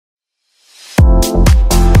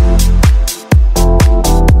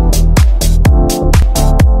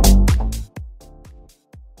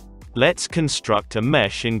Let's construct a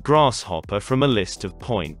mesh in Grasshopper from a list of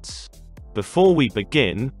points. Before we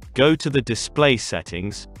begin, go to the display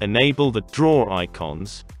settings, enable the draw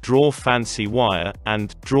icons, draw fancy wire,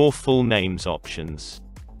 and draw full names options.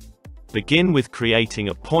 Begin with creating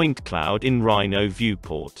a point cloud in Rhino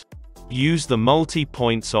viewport. Use the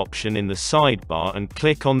multi-points option in the sidebar and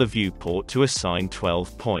click on the viewport to assign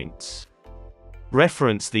 12 points.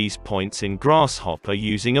 Reference these points in Grasshopper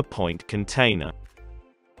using a point container.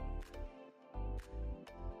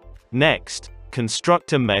 Next,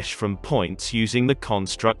 construct a mesh from points using the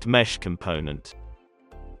Construct Mesh component.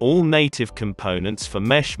 All native components for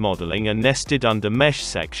mesh modeling are nested under Mesh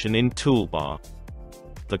section in Toolbar.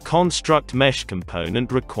 The Construct Mesh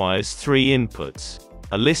component requires 3 inputs: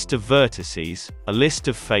 a list of vertices, a list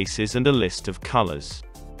of faces, and a list of colors.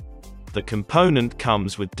 The component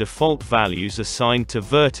comes with default values assigned to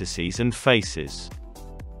vertices and faces.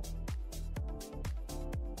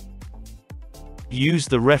 Use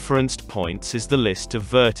the referenced points as the list of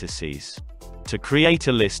vertices. To create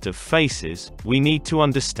a list of faces, we need to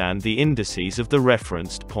understand the indices of the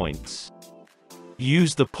referenced points.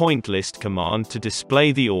 Use the point list command to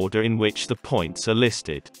display the order in which the points are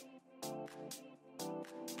listed.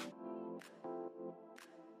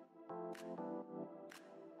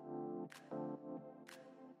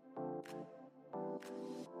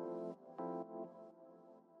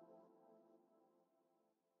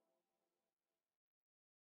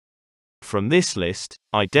 From this list,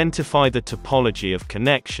 identify the topology of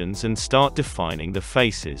connections and start defining the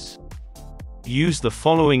faces. Use the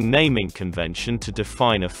following naming convention to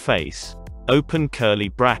define a face: open curly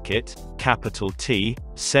bracket, capital T,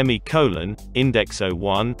 semicolon, index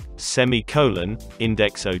 01, semicolon,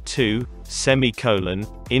 index 02, semicolon,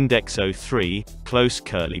 index 03, close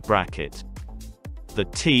curly bracket. The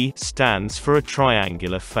T stands for a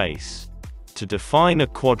triangular face. To define a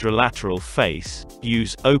quadrilateral face,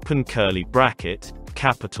 use open curly bracket,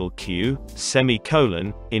 capital Q,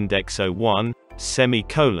 semicolon, index 01,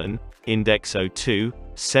 semicolon, index 02,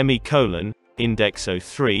 semicolon, index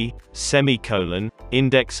 03, semicolon,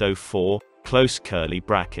 index 04, close curly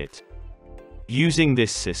bracket. Using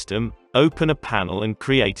this system, open a panel and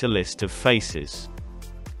create a list of faces.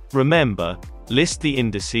 Remember, list the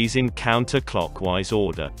indices in counterclockwise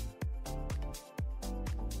order.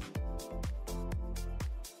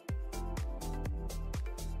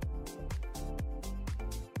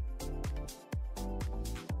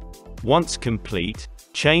 Once complete,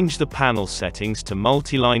 change the panel settings to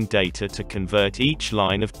multi-line data to convert each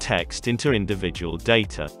line of text into individual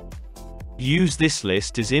data. Use this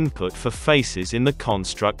list as input for faces in the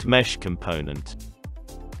Construct Mesh component.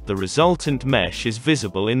 The resultant mesh is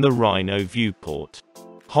visible in the Rhino viewport.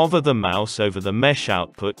 Hover the mouse over the mesh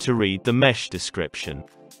output to read the mesh description.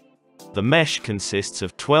 The mesh consists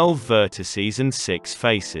of 12 vertices and 6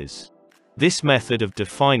 faces. This method of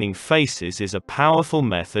defining faces is a powerful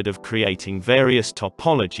method of creating various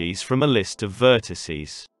topologies from a list of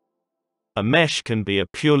vertices. A mesh can be a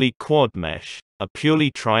purely quad mesh, a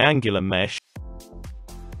purely triangular mesh,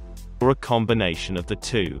 or a combination of the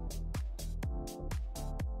two.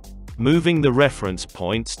 Moving the reference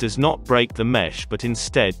points does not break the mesh but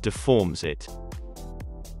instead deforms it.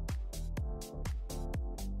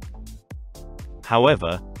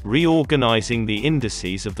 However, reorganizing the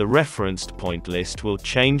indices of the referenced point list will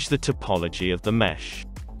change the topology of the mesh.